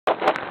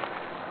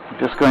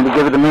Just going to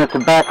give it a minute to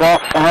back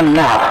off, and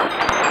now.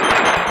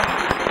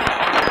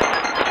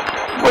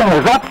 Wing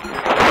is up.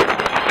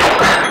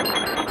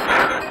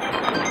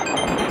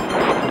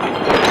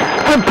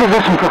 Good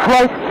position for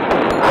flight.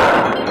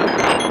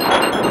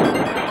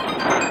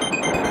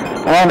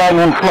 And I'm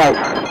in flight.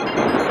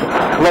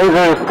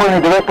 Laser is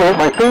pointing directly at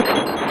my feet.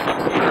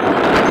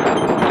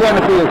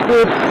 Canopy is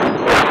good.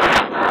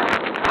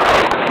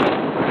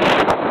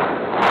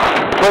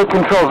 Flight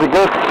controls are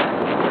good.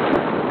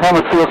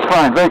 Helmet feels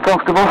fine. Very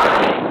comfortable.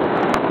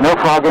 No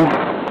fogging.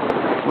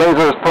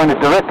 Laser is pointed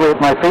directly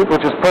at my feet,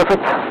 which is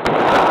perfect.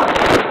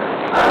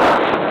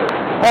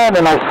 And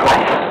a nice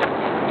flight.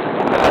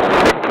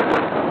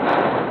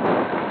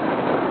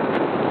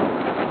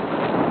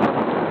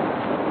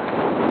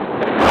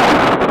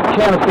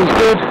 Canopy's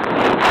good.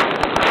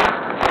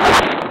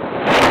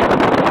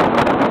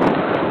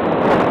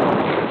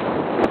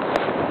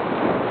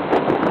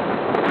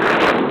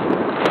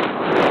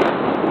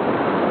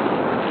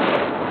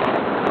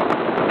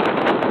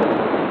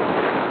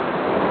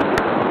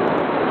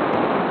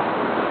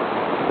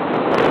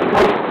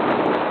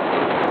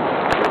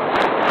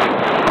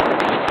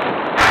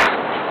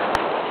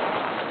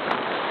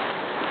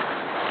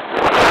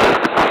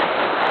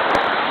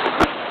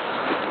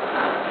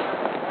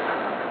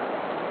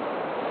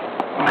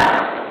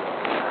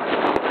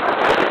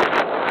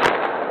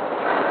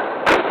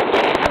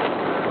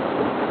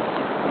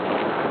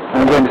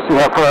 I'm going to see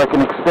how far I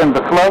can extend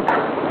the flight.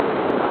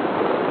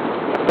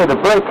 Bit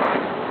of brake,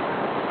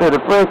 bit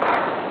of brake.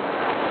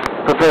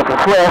 Prepare for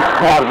flare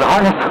out of the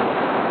harness.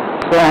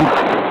 Stand,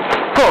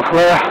 full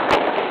flare.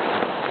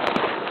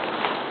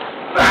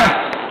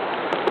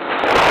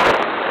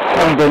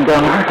 And then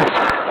down the harness.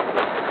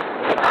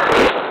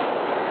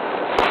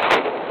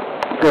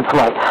 Good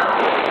flight.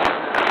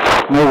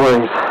 No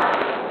worries.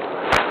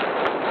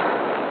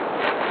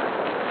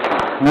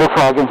 No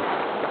fogging.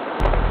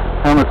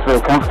 Helmet's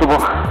very comfortable.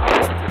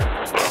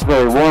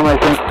 Very warm, I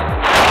think.